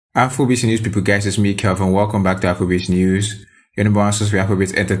Afrobeat News people, guys, it's me, Kelvin. Welcome back to Afrobeat News. Your number one source for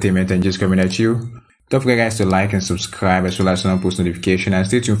Afrobeat entertainment and just coming at you. Don't forget, guys, to like and subscribe as well as turn on post notification and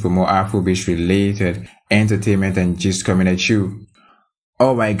stay tuned for more Afrobeat related entertainment and just coming at you.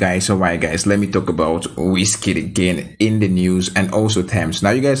 Alright guys, let me talk about Wizkid again in the news and also Tems. Now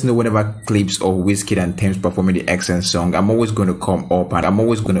you guys know whenever clips of Wizkid and Tems performing the Accent song, I'm always going to come up and I'm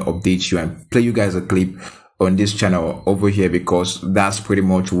always going to update you and play you guys a clip on this channel over here, because that's pretty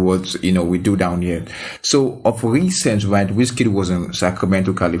much what we do down here. So of recent, right, Wizkid was in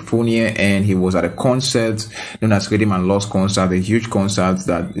Sacramento, California, and he was at a concert known as Redeem and Lost concert, a huge concert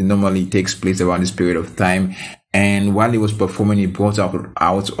that normally takes place around this period of time. And while he was performing, he brought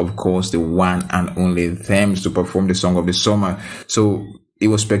out of course the one and only Tems to perform the song of the summer. So it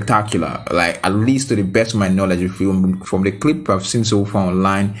was spectacular. Like, at least to the best of my knowledge, from the clip I've seen so far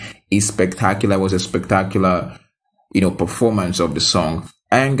online, it's spectacular. It was a spectacular, performance of the song.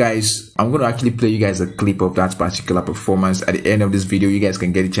 And guys, I'm going to actually play you guys a clip of that particular performance. At the end of this video, you guys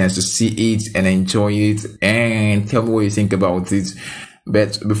can get a chance to see it and enjoy it and tell me what you think about it.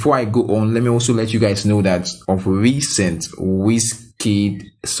 But before I go on, let me also let you guys know that of recent, Wizkid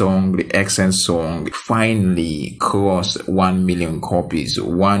song, the Accent song, finally crossed 1 million copies,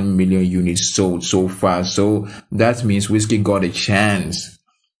 1 million units sold so far. So that means Wizkid got a chance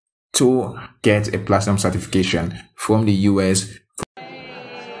to get a platinum certification from the US. Look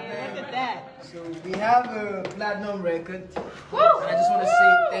at that. So we have a platinum record. Woo! I just want to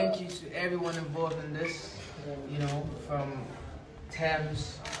say thank you to everyone involved in this, from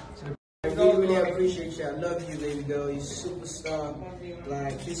Tems to the... I really appreciate you. I love you, baby girl. You're a superstar.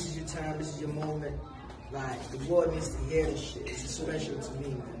 Like, this is your time. This is your moment. Like, the world needs to hear this shit. It's special to me,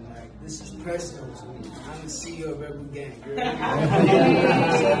 man. Like, this is personal to me. I'm the CEO of Rebel Gang.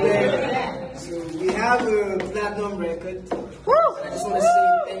 So we have a platinum record. Woo! I just want to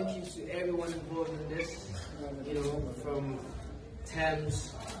say thank you to everyone involved in this. From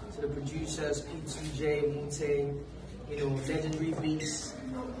Tems to the producers, P2J, Mute, Legendary Beats.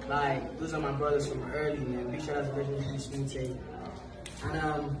 Like, those are my brothers from early, man. Big shout out to Legendary Beats, Mute.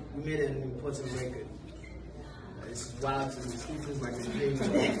 And we made an important record. It's wild to me. It feels like a dream.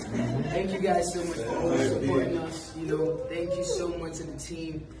 Thank you guys so much for always supporting us. Thank you so much to the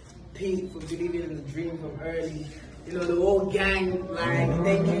team. Pete for believing in the dream from early. The whole gang. Like,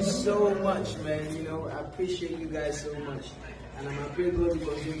 thank you so much, man. I appreciate you guys so much. And I'm pretty good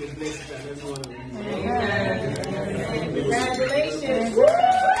because you're the blessings and everyone of you. Congratulations.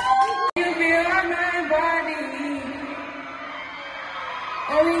 You feel on my body.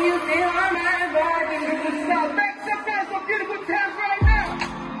 Only you feel on my body. Now make some noise for beautiful Tems right now.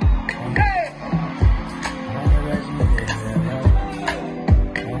 Hey.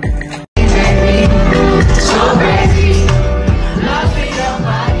 So crazy. Loving your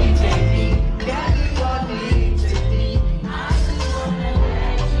body, baby. Got you on me, baby.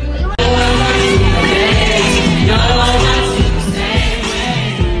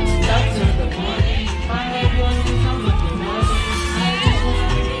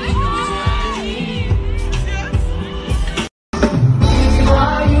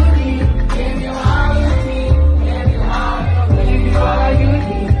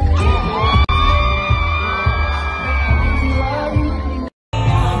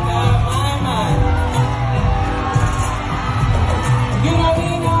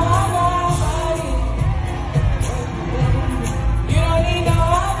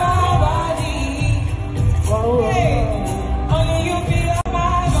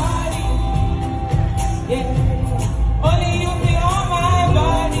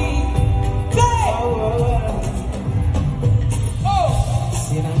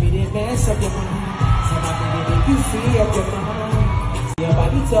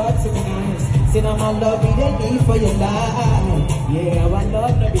 Talk to me nice. Say now my love be the need for your life. Yeah, our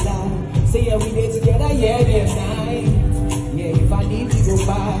love no be lie. Say yeah, we dey together, yeah, day and night. Yeah, if I need to go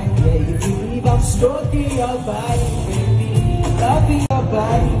by, yeah, if you leave, I'm stroking your body, baby. Loving your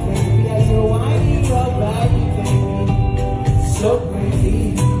body, baby. As you're whining your body, baby. So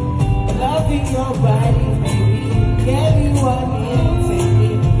crazy. Loving your body, baby. Everyone here,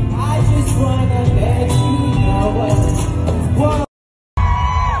 baby. I just wanna let you know what.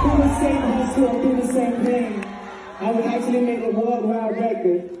 Do the same thing. I would actually make a worldwide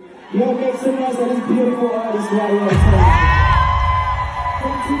record. Y'all make some noise for this beautiful artist right here.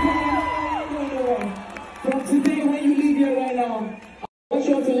 From today, when you leave here right now, I want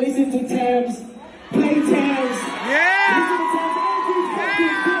you all to listen to Tems. Play Tems. Yeah! Listen to Tems every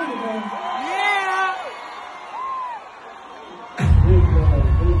fucking day, man. Yeah! Big love,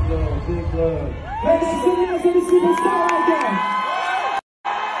 big love, big love. Let's sing out for the superstar right there.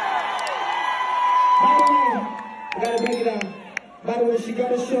 I gotta break it down. By the way, she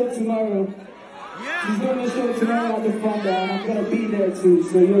got a show tomorrow. She's doing a show tomorrow at the front door, and I'm gonna be there too,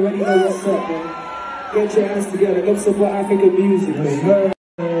 so you already know what's up, man. Get your ass together. Go support African music, man.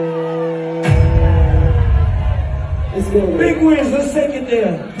 Let's go, man. Big Wiz, let's take it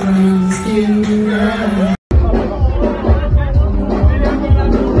there.